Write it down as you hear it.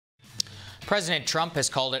President Trump has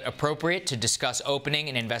called it appropriate to discuss opening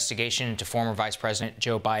an investigation into former Vice President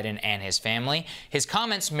Joe Biden and his family. His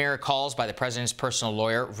comments mirror calls by the president's personal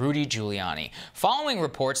lawyer, Rudy Giuliani, following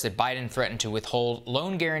reports that Biden threatened to withhold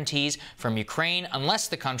loan guarantees from Ukraine unless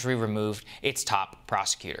the country removed its top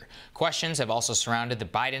prosecutor. Questions have also surrounded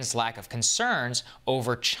Biden's lack of concerns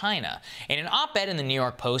over China. In an op-ed in the New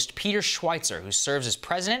York Post, Peter Schweizer, who serves as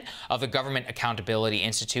president of the Government Accountability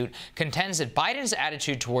Institute, contends that Biden's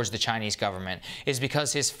attitude towards the Chinese government is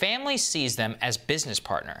because his family sees them as business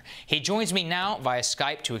partner. He joins me now via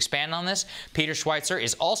Skype to expand on this. Peter Schweizer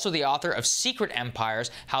is also the author of Secret Empires: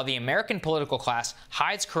 How the American Political Class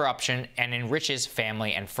Hides Corruption and Enriches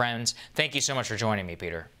Family and Friends. Thank you so much for joining me,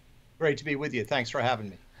 Peter. Great to be with you. Thanks for having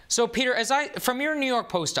me. So, Peter, from your New York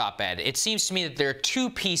Post op-ed, it seems to me that there are two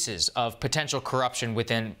pieces of potential corruption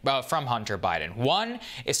from Hunter Biden. One,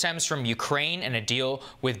 it stems from Ukraine and a deal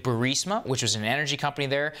with Burisma, which was an energy company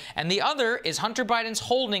there. And the other is Hunter Biden's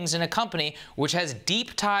holdings in a company which has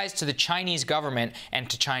deep ties to the Chinese government and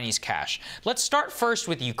to Chinese cash. Let's start first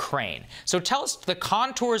with Ukraine. So tell us the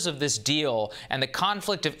contours of this deal and the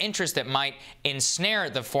conflict of interest that might ensnare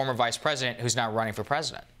the former vice president who's now running for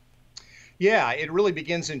president. Yeah, it really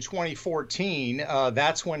begins in 2014.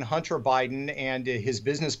 That's when Hunter Biden and his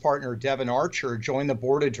business partner, Devon Archer, joined the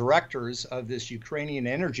board of directors of this Ukrainian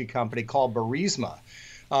energy company called Burisma.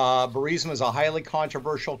 Burisma is a highly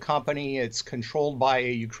controversial company. It's controlled by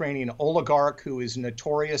a Ukrainian oligarch who is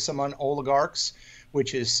notorious among oligarchs,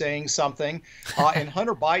 which is saying something. And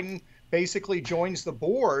Hunter Biden basically joins the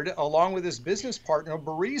board along with his business partner,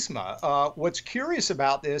 Burisma. What's curious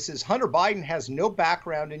about this is Hunter Biden has no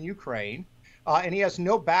background in Ukraine. And he has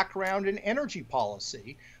no background in energy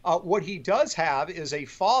policy. What he does have is a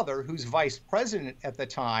father who's vice president at the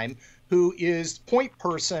time, who is point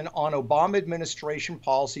person on Obama administration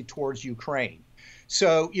policy towards Ukraine.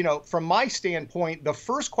 So, you know, from my standpoint, the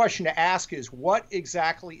first question to ask is what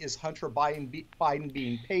exactly is Hunter Biden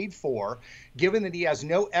being paid for, given that he has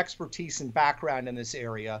no expertise and background in this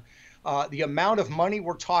area? The amount of money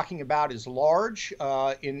we're talking about is large.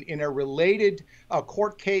 In a related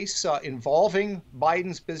court case involving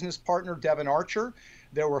Biden's business partner, Devon Archer,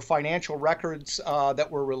 there were financial records that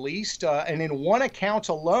were released. And in one account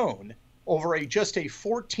alone, over just a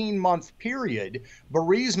 14-month period,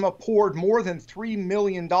 Burisma poured more than $3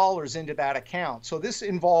 million into that account. So this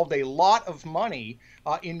involved a lot of money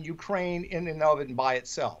in Ukraine in and of and by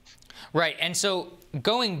itself. Right. And so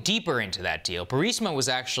going deeper into that deal, Burisma was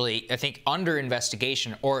actually, I think, under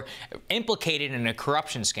investigation or implicated in a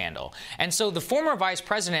corruption scandal. And so the former vice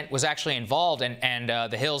president was actually involved, and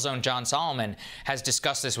the Hill's own John Solomon has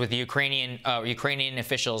discussed this with the Ukrainian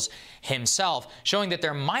officials himself, showing that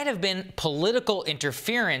there might have been political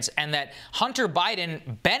interference and that Hunter Biden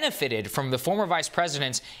benefited from the former vice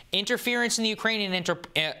president's interference in the Ukrainian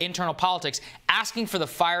internal politics, asking for the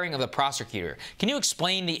firing of the prosecutor. Can you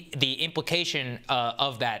explain the implication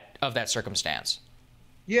of that circumstance?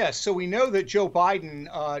 Yes, so we know that Joe Biden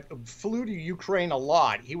flew to Ukraine a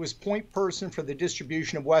lot. He was point person for the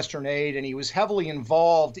distribution of Western aid, and he was heavily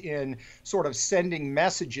involved in sort of sending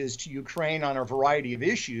messages to Ukraine on a variety of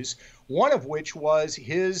issues, one of which was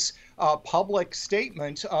his public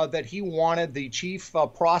statement that he wanted the chief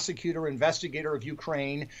prosecutor investigator of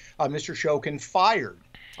Ukraine, Mr. Shokin, fired.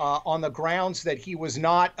 On the grounds that he was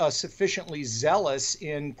not sufficiently zealous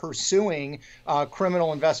in pursuing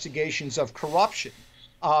criminal investigations of corruption.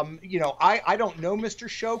 You know, I don't know Mr.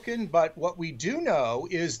 Shokin, but what we do know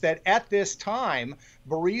is that at this time,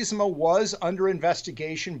 Burisma was under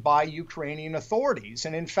investigation by Ukrainian authorities.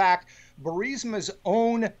 And in fact, Burisma's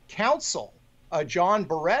own counsel, John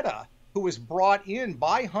Beretta, who was brought in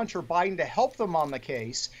by Hunter Biden to help them on the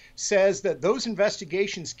case, says that those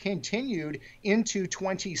investigations continued into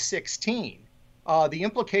 2016. The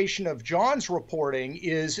implication of John's reporting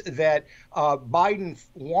is that Biden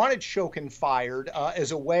wanted Shokin fired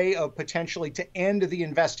as a way of potentially to end the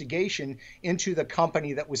investigation into the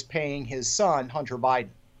company that was paying his son, Hunter Biden.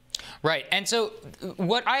 Right. And so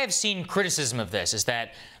what I have seen criticism of this is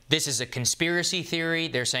that this is a conspiracy theory.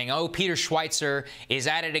 They're saying, oh, Peter Schweizer is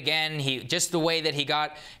at it again. Just the way that he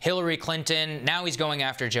got Hillary Clinton, now he's going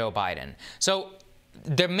after Joe Biden. So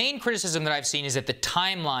the main criticism that I've seen is that the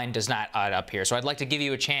timeline does not add up here. So I'd like to give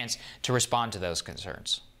you a chance to respond to those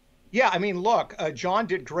concerns. Yeah, I mean, look, John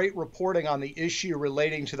did great reporting on the issue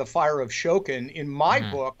relating to the fire of Shokin. In my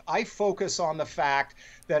book, I focus on the fact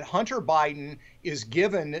that Hunter Biden is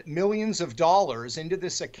given millions of dollars into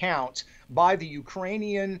this account by the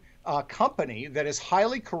Ukrainian company that is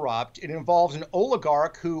highly corrupt. It involves an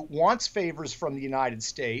oligarch who wants favors from the United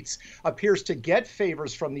States, appears to get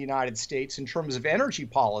favors from the United States in terms of energy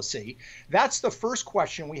policy. That's the first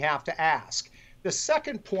question we have to ask. The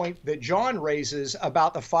second point that John raises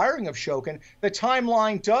about the firing of Shokin, the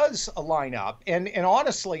timeline does line up. And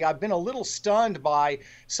honestly, I've been a little stunned by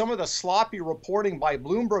some of the sloppy reporting by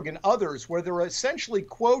Bloomberg and others, where they're essentially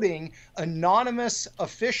quoting anonymous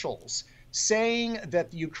officials saying that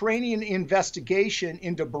the Ukrainian investigation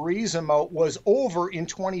into Burisma was over in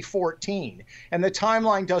 2014, and the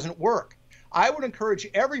timeline doesn't work. I would encourage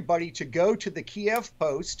everybody to go to the Kiev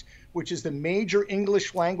Post, which is the major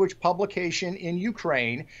English language publication in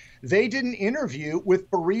Ukraine. They did an interview with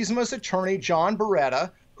Burisma's attorney, John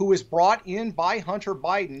Beretta, who was brought in by Hunter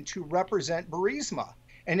Biden to represent Burisma.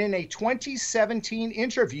 And in a 2017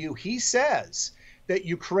 interview, he says that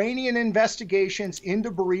Ukrainian investigations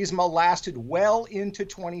into Burisma lasted well into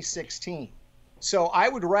 2016. So I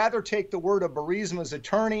would rather take the word of Burisma's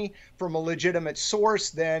attorney from a legitimate source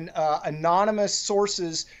than anonymous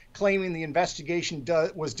sources claiming the investigation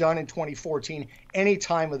was done in 2014 any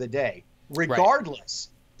time of the day. Regardless,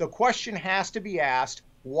 the question has to be asked,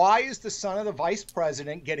 why is the son of the vice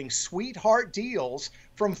president getting sweetheart deals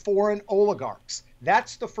from foreign oligarchs?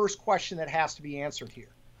 That's the first question that has to be answered here.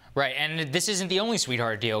 Right, and this isn't the only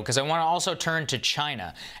sweetheart deal, because I want to also turn to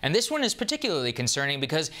China. And this one is particularly concerning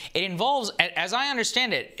because it involves, as I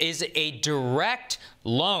understand it, is a direct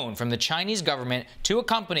loan from the Chinese government to a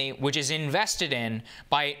company which is invested in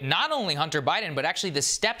by not only Hunter Biden, but actually the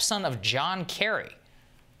stepson of John Kerry.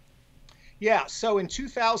 Yeah, so in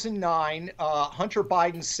 2009, Hunter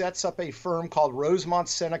Biden sets up a firm called Rosemont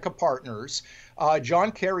Seneca Partners.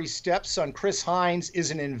 John Kerry's stepson, Chris Hines, is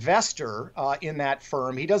an investor in that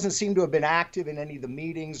firm. He doesn't seem to have been active in any of the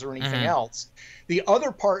meetings or anything else. The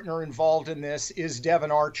other partner involved in this is Devon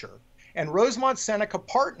Archer. And Rosemont Seneca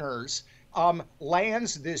Partners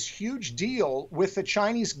lands this huge deal with the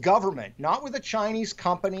Chinese government, not with a Chinese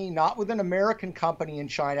company, not with an American company in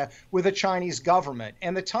China, with a Chinese government.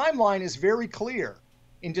 And the timeline is very clear.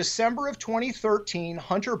 In December of 2013,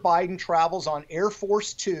 Hunter Biden travels on Air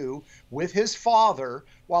Force Two with his father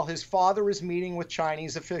while his father is meeting with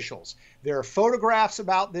Chinese officials. There are photographs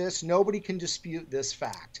about this. Nobody can dispute this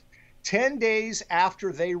fact. 10 days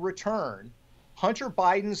after they return, Hunter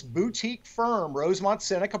Biden's boutique firm, Rosemont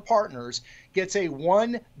Seneca Partners, gets a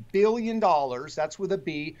 $1 billion, that's with a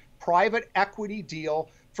B, private equity deal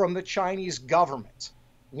from the Chinese government.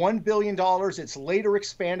 $1 billion, it's later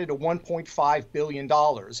expanded to $1.5 billion.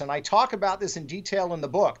 And I talk about this in detail in the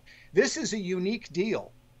book. This is a unique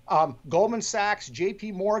deal. Goldman Sachs,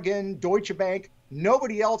 JP Morgan, Deutsche Bank,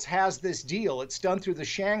 nobody else has this deal. It's done through the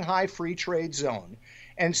Shanghai Free Trade Zone.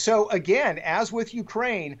 And so again, as with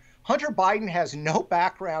Ukraine, Hunter Biden has no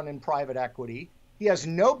background in private equity. He has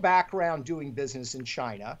no background doing business in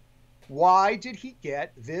China. Why did he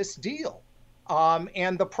get this deal?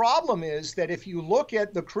 And the problem is that if you look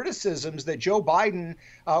at the criticisms that Joe Biden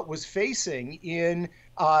was facing in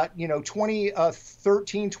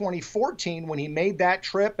 2013, 2014, when he made that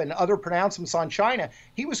trip and other pronouncements on China,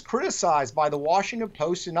 he was criticized by the Washington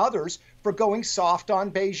Post and others for going soft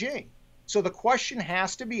on Beijing. So the question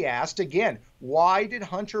has to be asked again, why did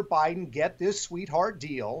Hunter Biden get this sweetheart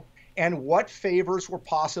deal, and what favors were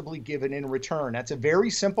possibly given in return? That's a very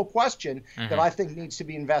simple question that I think needs to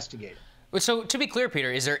be investigated. So to be clear, Peter,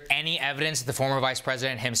 is there any evidence that the former vice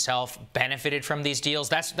president himself benefited from these deals?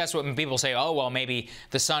 That's what people say, oh, well, maybe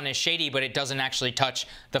the son is shady, but it doesn't actually touch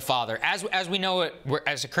the father. As we know it,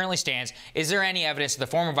 as it currently stands, is there any evidence that the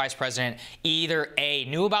former vice president either A,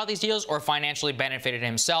 knew about these deals or financially benefited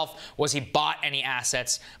himself? Was he bought any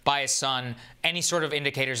assets by his son? Any sort of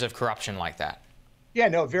indicators of corruption like that? Yeah,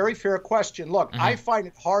 no, very fair question. Look, I find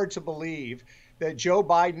it hard to believe that Joe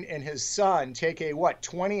Biden and his son take a,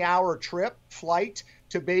 20-hour flight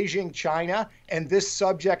to Beijing, China, and this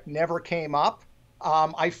subject never came up.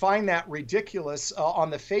 I find that ridiculous on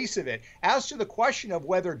the face of it. As to the question of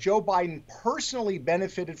whether Joe Biden personally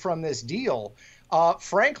benefited from this deal,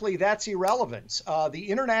 frankly, that's irrelevant. The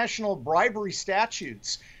international bribery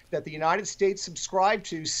statutes that the United States subscribe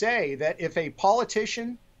to say that if a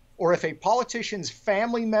politician or if a politician's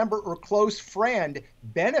family member or close friend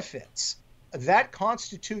benefits, that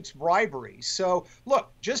constitutes bribery. So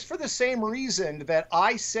look, just for the same reason that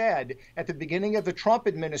I said at the beginning of the Trump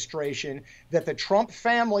administration that the Trump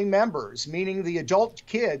family members, meaning the adult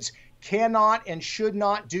kids, cannot and should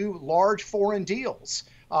not do large foreign deals,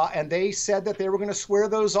 and they said that they were going to swear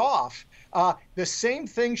those off. The same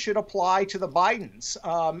thing should apply to the Bidens.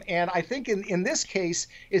 And I think in this case,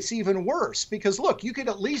 it's even worse because, look, you could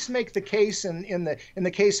at least make the case in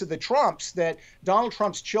the case of the Trumps that Donald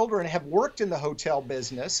Trump's children have worked in the hotel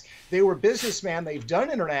business. They were businessmen. They've done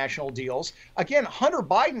international deals. Again, Hunter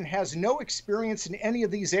Biden has no experience in any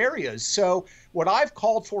of these areas. So what I've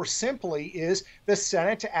called for simply is the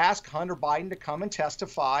Senate to ask Hunter Biden to come and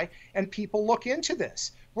testify and people look into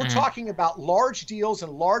this. We're talking about large deals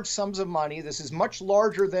and large sums of money. This is much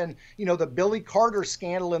larger than, the Billy Carter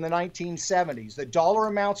scandal in the 1970s. The dollar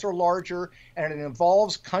amounts are larger, and it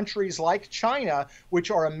involves countries like China,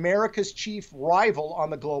 which are America's chief rival on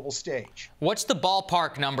the global stage. What's the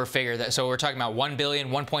ballpark number figure? So we're talking about $1 billion,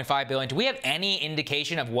 $1.5 billion. Do we have any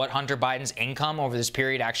indication of what Hunter Biden's income over this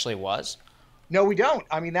period actually was? No, we don't.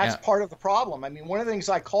 I mean, that's part of the problem. I mean, one of the things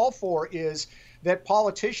I call for is that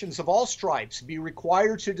politicians of all stripes be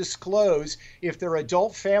required to disclose if their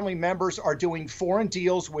adult family members are doing foreign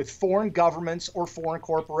deals with foreign governments or foreign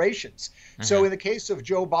corporations. So in the case of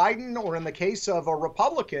Joe Biden or in the case of a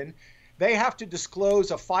Republican, they have to disclose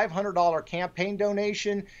a $500 campaign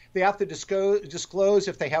donation. They have to disclose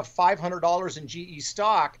if they have $500 in GE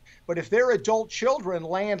stock. But if their adult children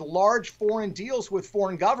land large foreign deals with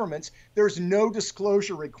foreign governments, there's no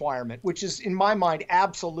disclosure requirement, which is, in my mind,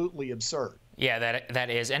 absolutely absurd. Yeah, that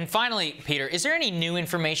is. And finally, Peter, is there any new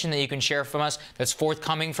information that you can share from us that's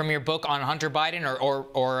forthcoming from your book on Hunter Biden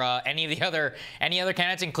or any of the other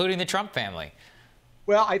candidates, including the Trump family?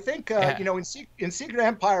 Well, I think, in Secret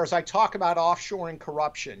Empires, I talk about offshoring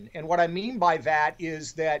corruption. And what I mean by that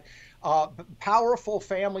is that powerful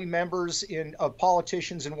family members of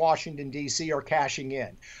politicians in Washington, D.C. are cashing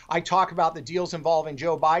in. I talk about the deals involving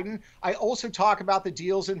Joe Biden. I also talk about the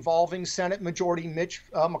deals involving Senate Majority Mitch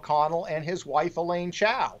McConnell and his wife, Elaine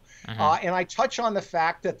Chao. And I touch on the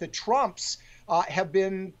fact that the Trumps have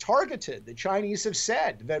been targeted. The Chinese have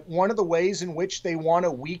said that one of the ways in which they want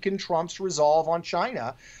to weaken Trump's resolve on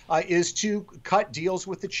China is to cut deals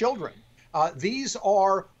with the children. These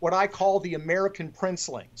are what I call the American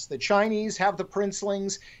princelings. The Chinese have the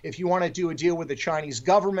princelings. If you want to do a deal with the Chinese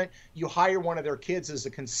government, you hire one of their kids as a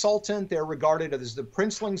consultant. They're regarded as the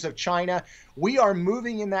princelings of China. We are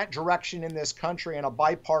moving in that direction in this country on a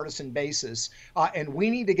bipartisan basis, and we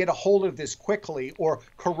need to get a hold of this quickly, or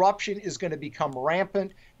corruption is going to become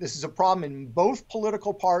rampant. This is a problem in both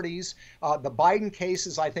political parties. The Biden case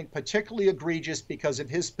is, I think, particularly egregious because of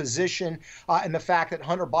his position and the fact that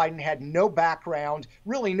Hunter Biden had no background,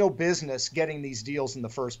 really no business getting these deals in the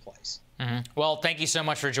first place. Well, thank you so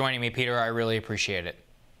much for joining me, Peter. I really appreciate it.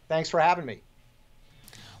 Thanks for having me.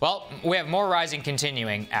 Well, we have more Rising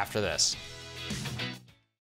continuing after this.